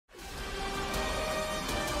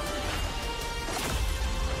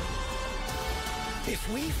If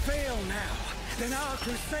we fail now, then our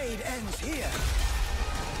crusade ends here.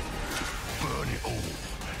 Burn it all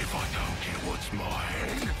if I don't get what's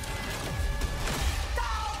mine.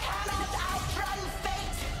 Thou cannot outrun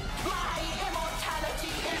fate. My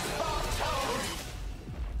immortality is foretold.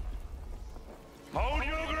 Hold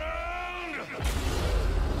your ground!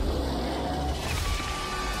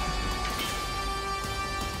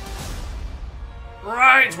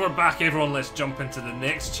 Right, we're back, everyone. Let's jump into the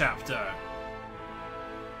next chapter.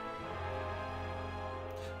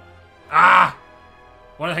 Ah!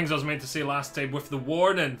 One of the things I was meant to say last time with the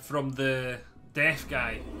warning from the deaf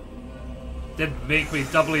guy did make me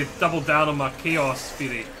double down on my chaos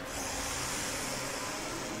theory.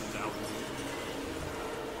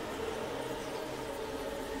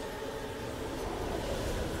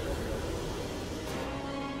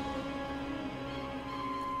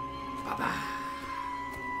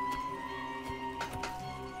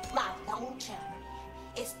 My long journey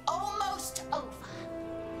is almost over.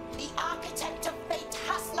 The architect of fate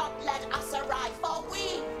has not let us arrive, for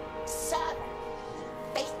we serve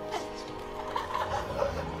fate.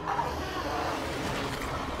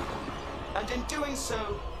 And in doing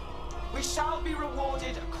so, we shall be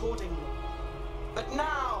rewarded accordingly. But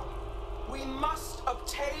now, we must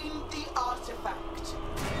obtain the artifact.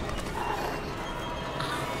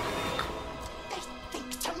 They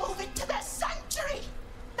think to move it to their sanctuary.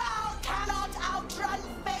 Thou cannot outrun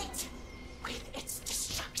fate. With its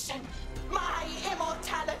destruction, my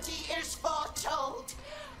immortality is foretold.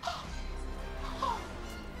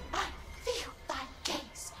 I feel thy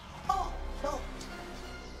gaze, oh Lord.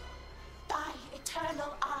 Thy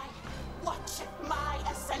eternal eye watcheth my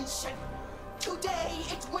ascension. Today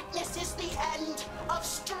it witnesses the end of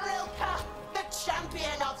Strilka, the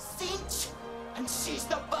champion of Sinch, and sees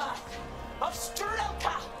the birth of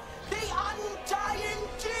Strilka, the undying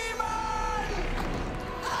demon!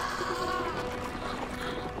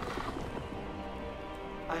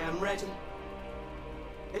 I am ready.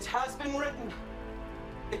 It has been written.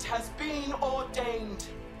 It has been ordained.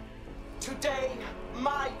 Today,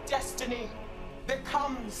 my destiny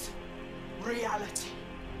becomes reality.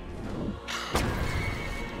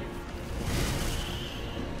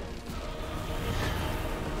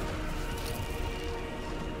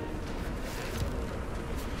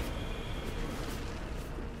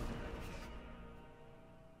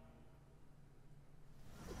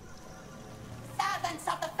 Servants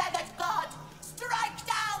of the feathered god, strike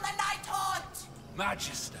down the night haunt!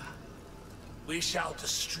 Magister, we shall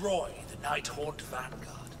destroy the Nighthaunt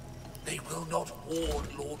Vanguard. They will not ward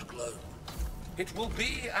Lord Gloam. It will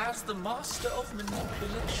be as the Master of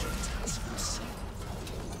Manipulations has foreseen.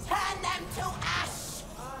 Turn them to ash!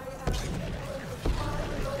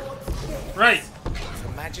 Right.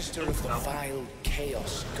 The Magister of the vile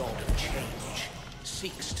Chaos God of Change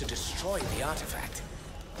seeks to destroy the artifact,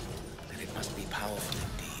 then it must be powerful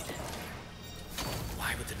indeed.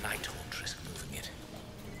 Why would the Nighthaunt risk moving it?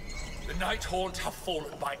 The Nighthaunt have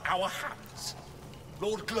fallen by our hands.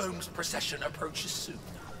 Lord Gloam's procession approaches soon.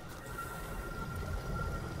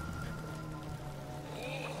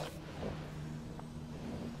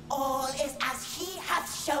 All is as he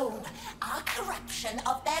hath shown. Our corruption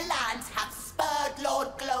of their lands hath spurred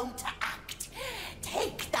Lord Gloam to act.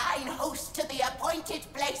 Take thine host to the appointed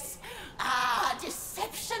place. Our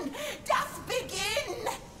deception doth begin.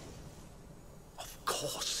 Of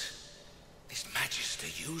course. This Magister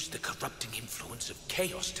used the corrupting influence of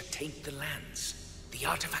chaos to taint the lands. The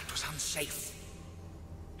artifact was unsafe.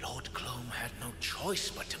 Lord Gloam had no choice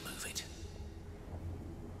but to move it.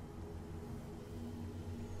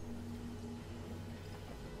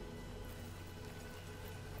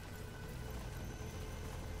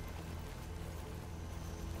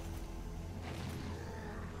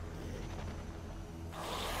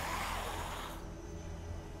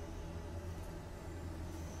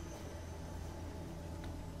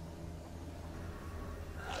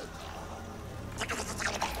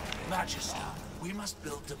 Magister, we must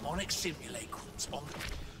build demonic simulacrums on the...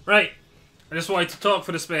 Right. I just wanted to talk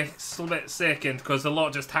for a second because a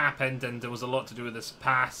lot just happened and there was a lot to do with this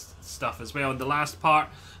past stuff as well. In the last part,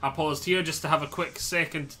 I paused here just to have a quick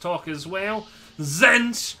second to talk as well.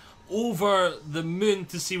 Zinch over the moon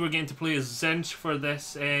to see we're getting to play as Zinch for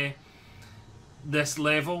this this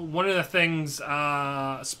level. One of the things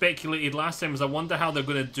speculated last time was I wonder how they're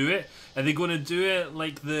going to do it. Are they going to do it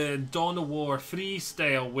like the Dawn of War 3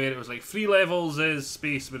 style, where it was like 3 levels is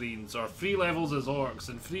Space Marines, or 3 levels is Orcs,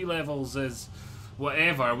 and 3 levels is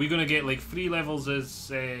whatever? Are we going to get like 3 levels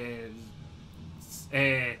is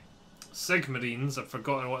Sigmarines? I've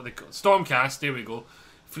forgotten what they call Stormcast, there we go.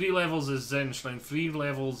 3 levels is Zinch, then 3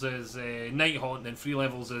 levels is Nighthaunt, then 3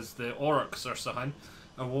 levels is the Orcs or something.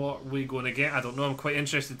 And what we going to get, I don't know. I'm quite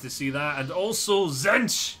interested to see that. And also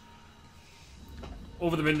Zinch!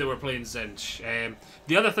 Over the window we're playing Zinch.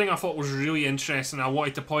 The other thing I thought was really interesting, I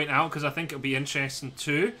wanted to point out because I think it'll be interesting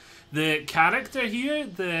too. The character here,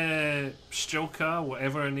 the Stilka,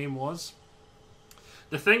 whatever her name was.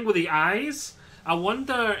 The thing with the eyes, I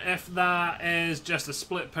wonder if that is just a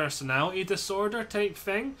split personality disorder type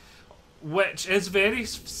thing, which is very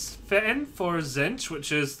fitting for Zinch,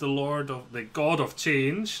 which is the god of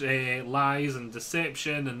change, lies and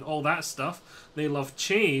deception and all that stuff. They love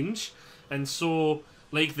change, and so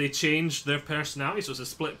like they changed their personality, so it's a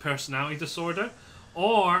split personality disorder.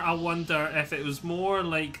 Or I wonder if it was more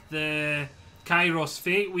like the Kairos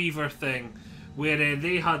Fate Weaver thing, where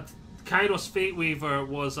they had Kairos Fate Weaver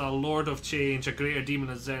was a Lord of Change, a greater demon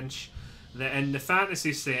of Zinch, that in the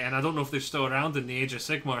fantasy setting, I don't know if they're still around in the Age of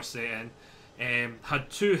Sigmar setting, had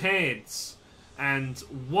 2 heads, and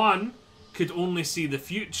one could only see the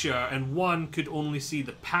future and one could only see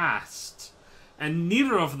the past, and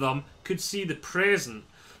neither of them could see the present.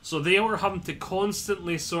 So they were having to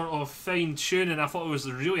constantly sort of fine-tune, and I thought it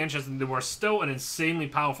was really interesting. They were still an insanely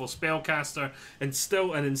powerful spellcaster and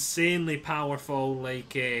still an insanely powerful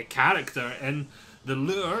character in the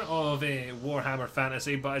lure of Warhammer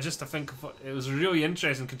Fantasy, but I think it was really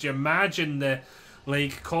interesting. Could you imagine the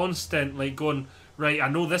constant going, right, I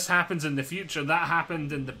know this happens in the future, that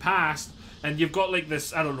happened in the past, and you've got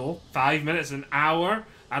this, I don't know, 5 minutes, an hour,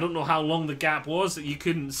 I don't know how long the gap was that you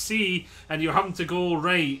couldn't see, and you're having to go,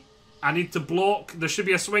 right, I need to block, there should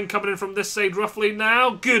be a swing coming in from this side roughly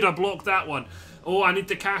now, good, I blocked that one. Oh, I need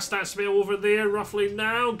to cast that spell over there roughly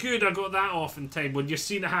now, good, I got that off in time. When you're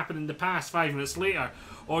seeing it happen in the past 5 minutes later,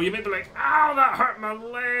 or you might be like, ow, that hurt my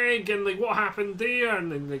leg, and what happened there, and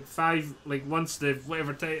then once the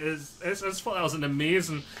whatever time is, I just thought that was an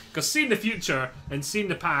amazing, because seeing the future and seeing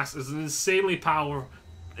the past is an insanely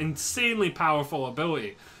powerful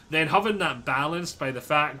ability. Then having that balanced by the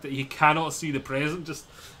fact that you cannot see the present,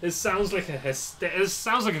 it sounds like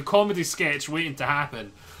a comedy sketch waiting to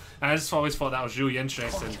happen. And I just always thought that was really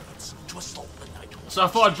interesting. So I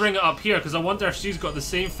thought I'd bring it up here because I wonder if she's got the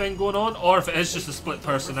same thing going on or if it is just a split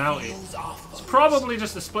personality. It's probably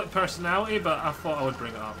just a split personality, but I thought I would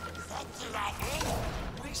bring it up.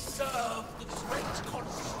 We serve the great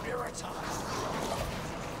conspirator.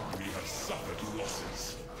 We have suffered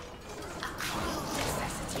losses.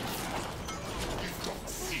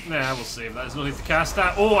 Nah, we'll save that. There's no need to cast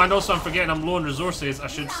that. Oh, and also I'm forgetting I'm low on resources. I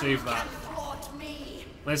should save that.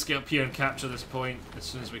 Let's get up here and capture this point as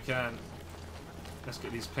soon as we can. Let's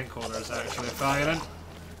get these pink holders actually firing.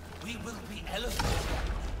 We will be elevated.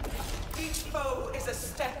 Each foe is a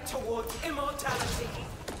step towards immortality.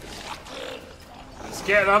 Let's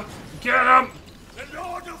get them! Get them! The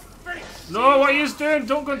Lord of Fate. No, what are you doing?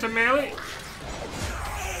 Don't go into melee.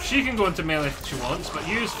 She can go into melee if she wants, but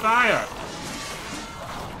use fire.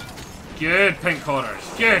 Good, pink holders.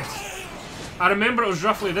 Good. I remember it was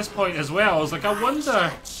roughly this point as well. I was like, I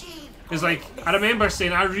wonder. It's like, I remember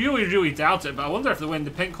saying, I really, really doubt it, but I wonder if when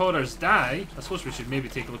the pink holders die, I suppose we should maybe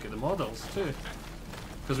take a look at the models too.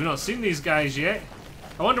 Because we've not seen these guys yet.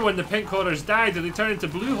 I wonder when the pink holders die, do they turn into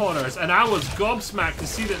blue holders? And I was gobsmacked to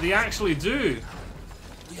see that they actually do.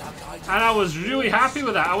 And I was really happy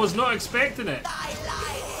with that. I was not expecting it. Thy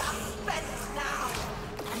lives are spent now.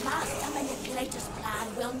 The Master Manipulator's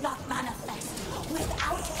plan will not manifest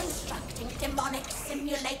without constructing demonic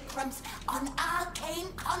simulacrums on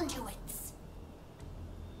arcane conduits.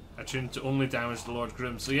 Attuned to only damage to Lord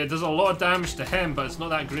Grim. So yeah, it does a lot of damage to him, but it's not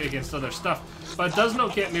that great against other stuff. But it does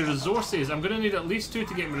not get me resources. I'm going to need at least 2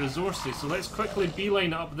 to get me resources. So let's quickly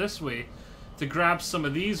beeline it up this way to grab some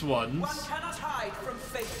of these ones. One cannot hide from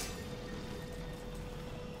fate.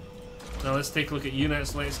 Now let's take a look at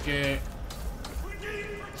units. Let's get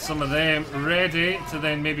some of them ready to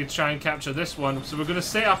then maybe try and capture this one. So we're going to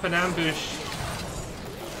set up an ambush.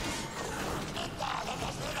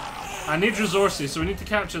 I need resources, so we need to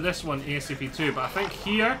capture this one ASAP too, but I think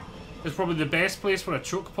here is probably the best place for a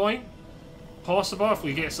choke point possible. If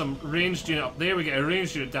we get some ranged unit up there, we get a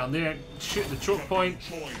ranged unit down there, shoot the choke point.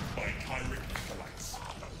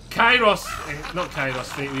 Kairos, not Kairos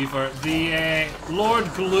Fate Weaver, the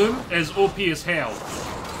Lord Gloom is OP as hell.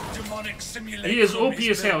 He is OP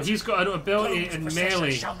as hell. He's got an ability in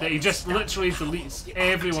melee that he just literally deletes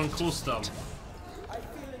everyone close to him.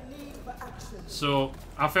 So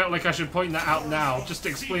I felt like I should point that out now, just to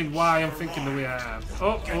explain why I'm thinking the way I am.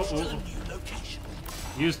 Oh, oh, oh.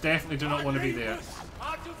 You definitely do not want to be there.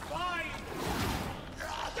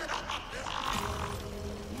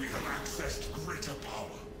 possessed greater power.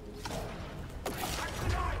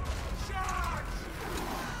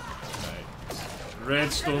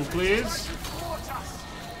 Redstone, please.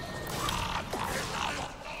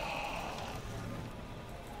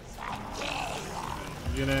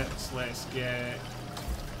 Units, let's get...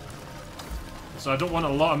 So I don't want a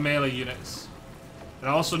lot of melee units. And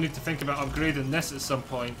I also need to think about upgrading this at some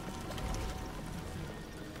point.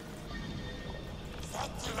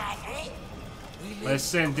 Let's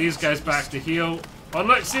send these guys back to heal. Oh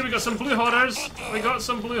look, see, we got some blue horrors. We got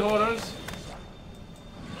some blue horrors.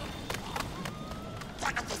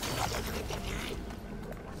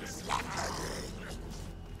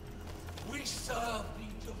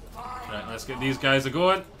 Right, let's get these guys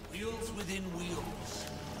a-going. Wheels within wheels.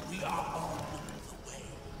 We are on the way.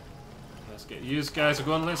 Let's get you guys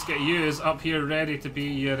a-going. Let's get you up here ready to be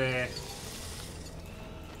your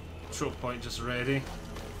choke point just ready.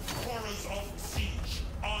 Horrors of siege,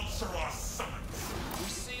 answer our summons. We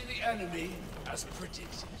see the enemy as predicted.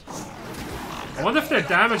 I wonder if the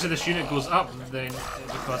damage of this unit goes up then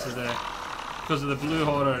because of the blue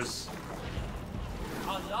horrors.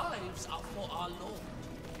 Our lives are for our Lord.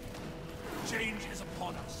 Change is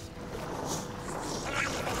upon us.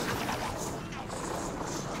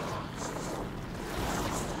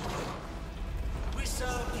 We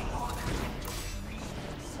serve the honor.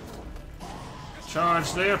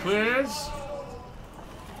 Charge there, please.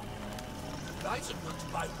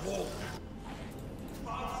 Enlightenment by war.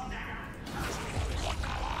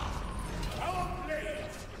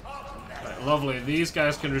 Right, lovely. These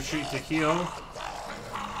guys can retreat to heal.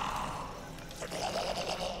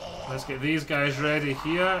 Let's get these guys ready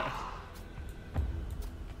here.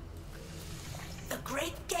 The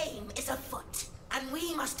great game is afoot, and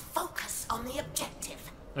we must focus on the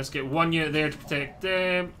objective. Let's get one unit there to protect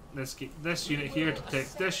them. Let's get this unit here to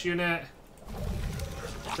protect this unit.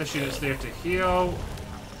 This unit's there to heal.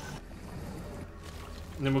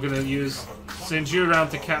 And then we're going to send you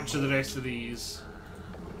around to capture the rest of these.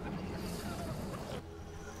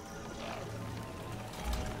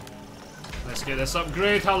 Let's get this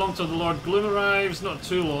upgrade. How long till the Lord Gloom arrives? Not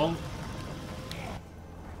too long.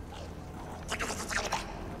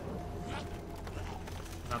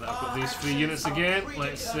 Now that I've got these 3 units again,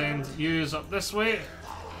 let's send yous up this way.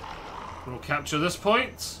 We'll capture this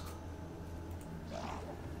point.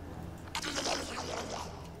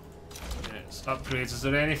 Yes, upgrades. Is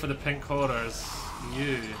there any for the pink horrors?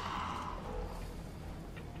 You.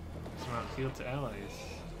 Smart heal to allies.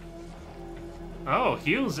 Oh,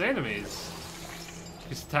 heals enemies.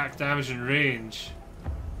 Increase attack damage and range.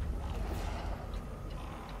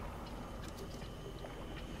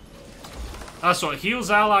 So it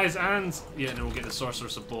heals allies and... Yeah, and then we'll get the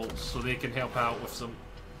Sorceress of Bolts so they can help out with some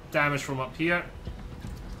damage from up here.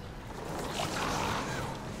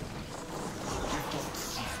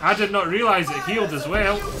 I did not realise it healed as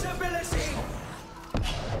well.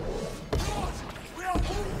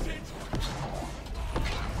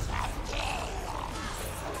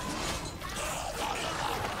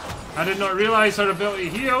 I did not realise her ability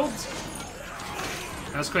healed.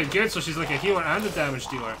 That's quite good, so she's like a healer and a damage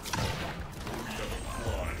dealer.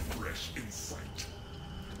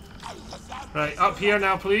 Right, up here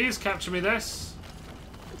now please, capture me this.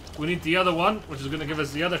 We need the other one, which is going to give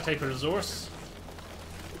us the other type of resource.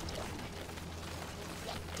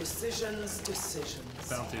 Decisions.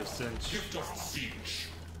 Bounty of Cinch. Gift of siege.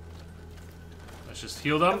 Let's just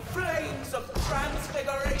heal them. Flames of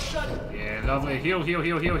transfiguration. Yeah, lovely. Heal.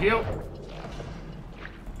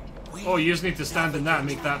 Oh, you just need to stand in that and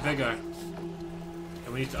make that bigger.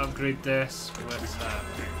 And we need to upgrade this with that.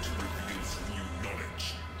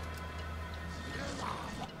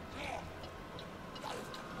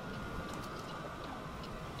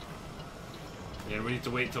 Yeah, we need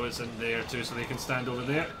to wait till it's in there too so they can stand over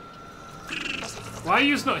there. Why are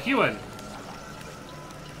you not healing?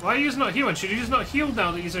 Why are you not healing? Should you not heal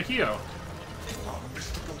now that you're here?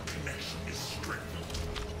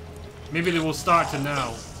 Maybe they will start to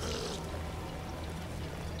now.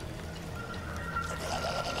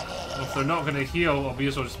 Well, if they're not going to heal, I'll be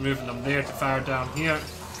just moving them there to fire down here.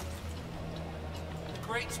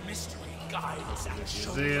 Great mystery guides and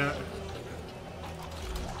shows. There.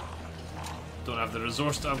 Don't have the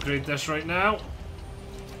resource to upgrade this right now.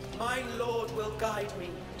 My lord will guide me.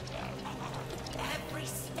 Every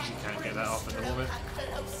step Can't get that off at the moment.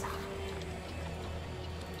 closer.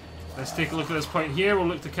 Let's take a look at this point here. We'll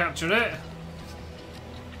look to capture it.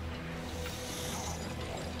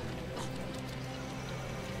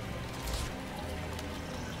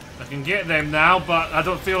 I can get them now, but I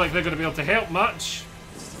don't feel like they're going to be able to help much.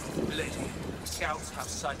 Lady, scouts have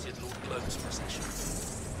sighted Lord Globe's procession.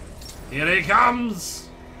 Here he comes!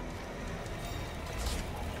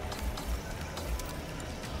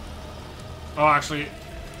 Oh, actually,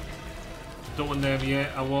 don't want them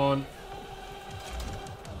yet. I want.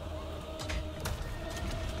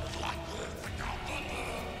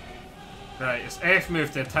 Right, it's F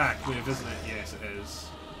move to attack move, isn't it? Yes, it is.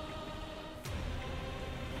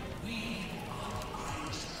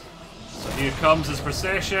 So here comes his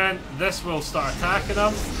procession. This will start attacking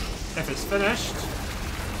him if it's finished.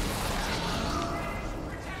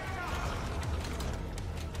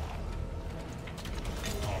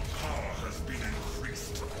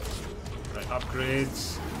 Right,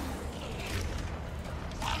 upgrades.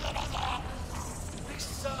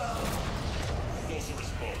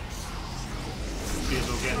 May as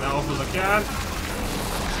well get that off as I can.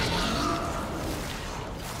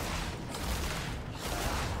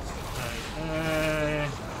 Right,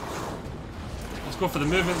 let's go for the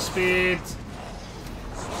movement speed.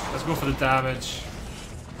 Let's go for the damage.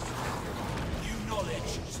 New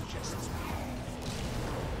knowledge suggests.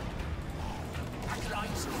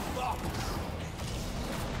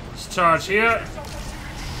 Let's charge here.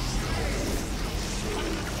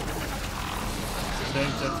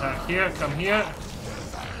 Then to attack here. Come here.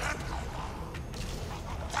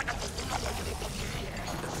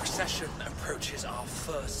 The procession approaches our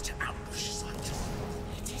first ambush site.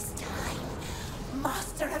 It is time.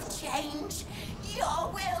 Master of change,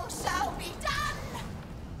 your will shall be done.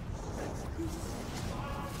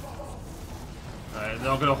 Right, they're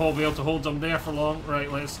not gonna be able to hold them there for long.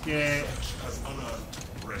 Right, let's get. Has unearthed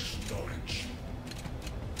fresh knowledge.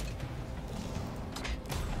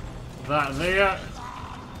 That there.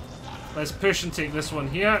 Let's push and take this one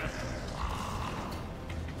here.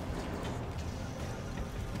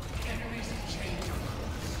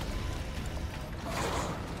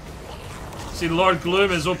 See, Lord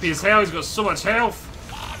Gloom is OP as hell. He's got so much health.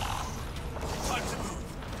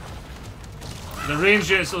 The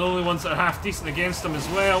range units are the only ones that are half decent against him as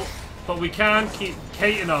well. But we can keep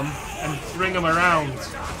kiting him and bring him around.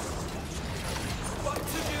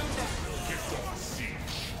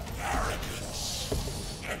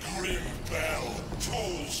 A grim bell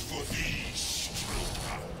tolls for thee,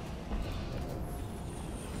 Strooper.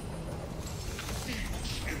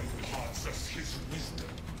 Siege imparts us his wisdom.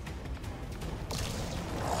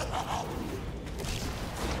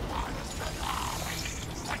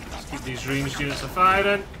 Keep these ranged units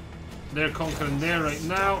firing. They're conquering there right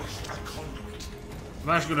now. I'm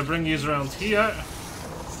actually going to bring yous around here.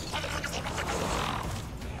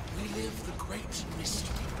 We live the great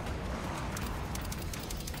mystery.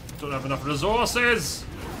 Don't have enough resources.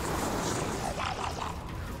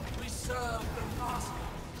 We serve the master.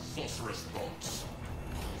 Sorceress bolts.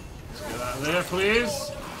 Let's get that there,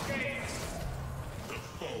 please. The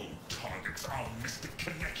foe targets our mystic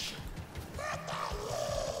connection.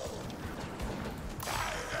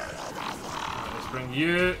 Let's bring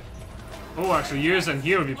you. Oh, actually, yours in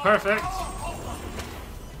here would be perfect.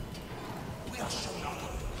 We are shown up.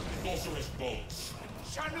 Sorceress bolts.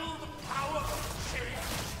 Channel the power of change.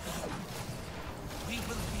 We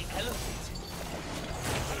will be elevated.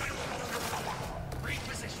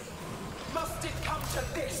 Reposition. Must it come to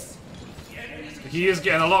this? He is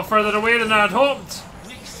getting a lot further away than I had hoped.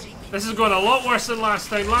 This is going a lot worse than last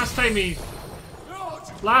time. Last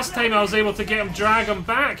time I was able to get him, drag him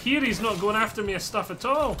back. Here he's not going after me as stuff at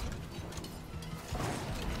all.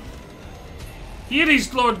 Here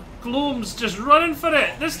he's Lord Gloom's just running for it.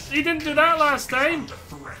 He didn't do that last time.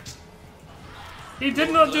 He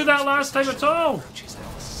did not do that last time at all.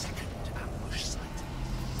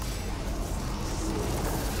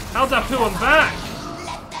 How did I pull him back?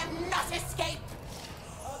 Let them not escape.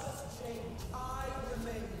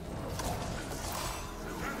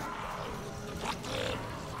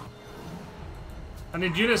 I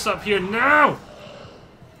need units up here now.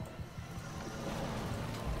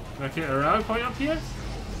 Can I get a rally point up here?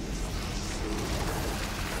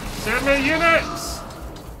 Send me units!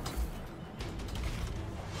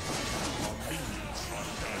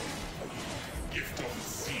 Gift of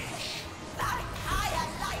siege. Valkyria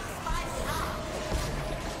lights my path.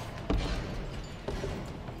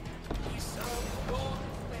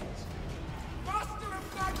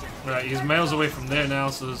 Right, he's miles away from there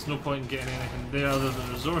now, so there's no point in getting anything there other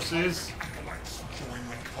than resources. Acolytes join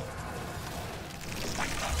the covenant.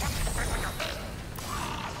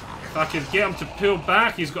 If I could get him to pull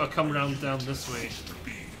back, he's got to come around down this way.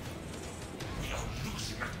 We are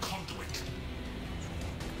losing a conduit.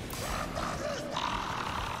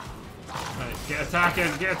 Right, get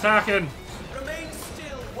attacking, get attacking! Remain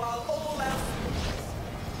still while all else.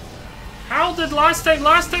 How Cal did last time.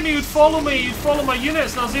 Last time he would follow me, he'd follow my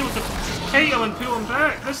units, and I was able to kite him and pull him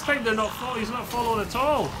back. This time they're not. He's not following at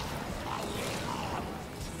all.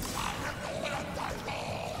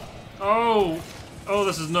 Oh, oh,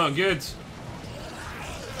 this is not good.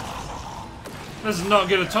 This is not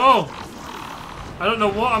good at all. I don't know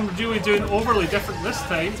what I'm really doing overly different this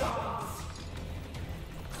time.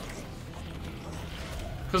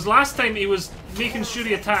 Because last time he was making sure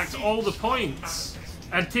he attacked all the points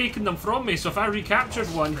and taking them from me, so if I recaptured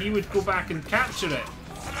one, he would go back and capture it.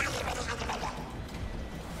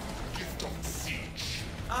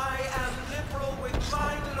 I am liberal with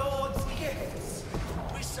my lord's gifts.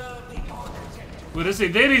 We serve the architect. Where is he?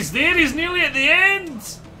 There he's there! He's nearly at the end!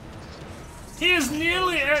 He is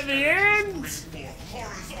nearly at the end!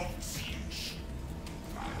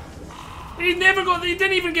 He never got. He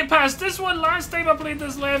didn't even get past this one last time I played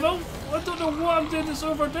this level. I don't know what I'm doing that's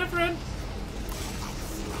over different.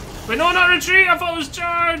 Wait, no, not retreat. I thought it was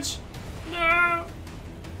charge. No.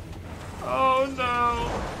 Oh no.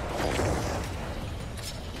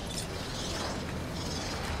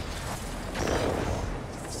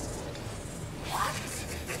 What?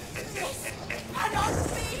 This cannot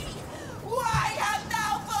be! Why hast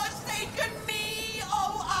thou forsaken me,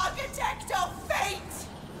 O architect of fate?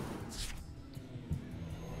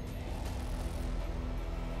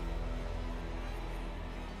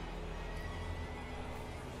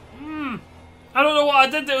 I don't know what I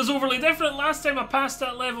did that was overly different last time I passed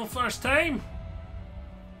that level first time.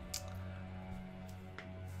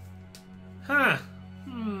 Huh.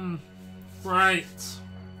 Right.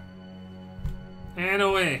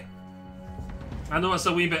 Anyway. I know it's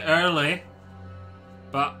a wee bit early,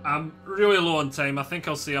 but I'm really low on time. I think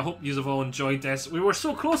I'll say I hope you have all enjoyed this. We were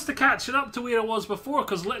so close to catching up to where it was before,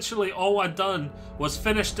 because literally all I'd done was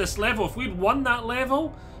finish this level. If we'd won that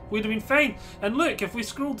level, we'd have been fine. And look, if we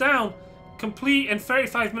scroll down, complete in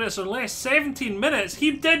 35 minutes or less, 17 minutes, he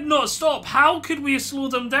did not stop. How could we have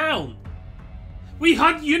slowed him down? We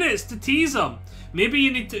had units to tease him. Maybe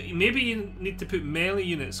you need to put melee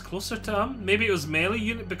units closer to him. Maybe it was melee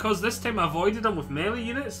unit, because this time I avoided him with melee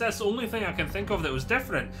units. That's the only thing I can think of that was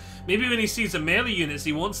different. Maybe when he sees the melee units,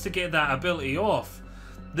 he wants to get that ability off.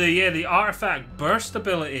 The artifact burst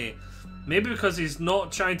ability. Maybe because he's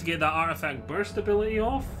not trying to get that artifact burst ability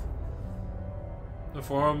off.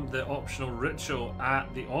 Perform the optional ritual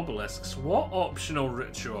at the obelisks. What optional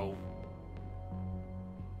ritual?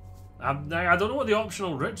 I don't know what the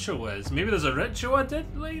optional ritual is. Maybe there's a ritual I did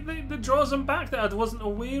that draws him back that I wasn't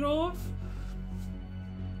aware of.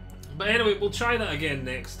 But anyway, we'll try that again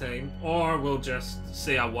next time. Or we'll just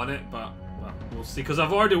say I won it, but well, we'll see, because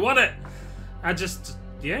I've already won it.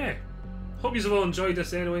 Yeah. Hope you all enjoyed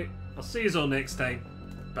this anyway. I'll see you all next time.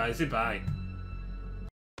 Bye.